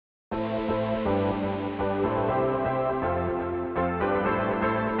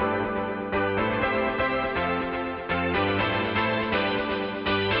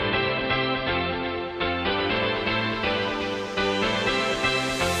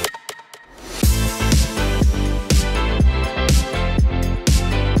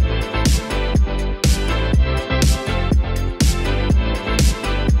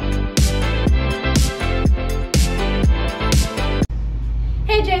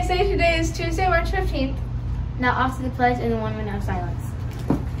JSA. Today is Tuesday, March 15th. Now off to the pledge and the 1 minute of silence.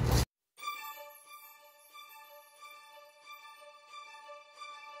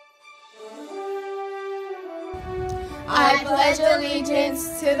 I pledge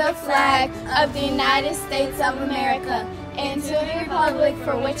allegiance to the flag of the United States of America and to the republic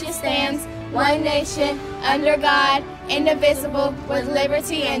for which it stands, one nation, under God, indivisible, with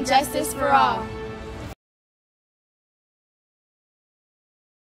liberty and justice for all.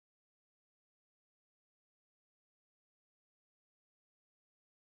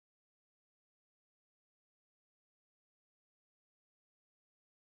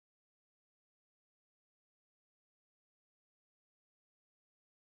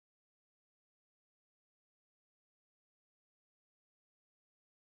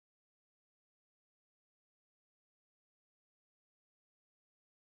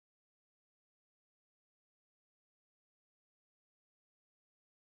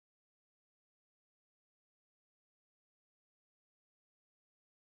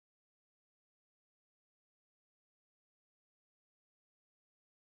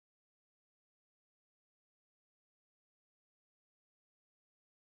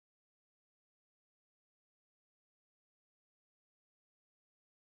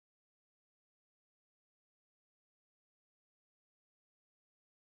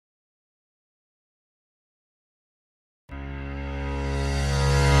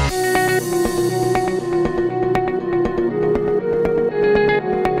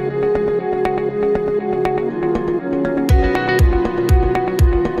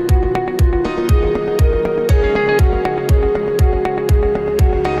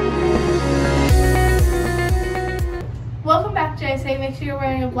 Welcome back, JSA. Make sure you're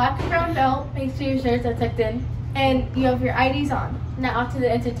wearing a black brown belt. Make sure your shirts are tucked in. And you have your IDs on. Now off to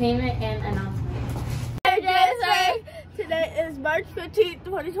the entertainment and announcement. Hey JSA! Today is March 15th,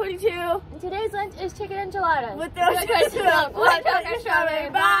 2022. And today's lunch is chicken enchiladas. With no milk, one chocolate strawberry.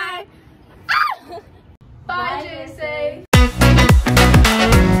 Bye! Bye, JSA.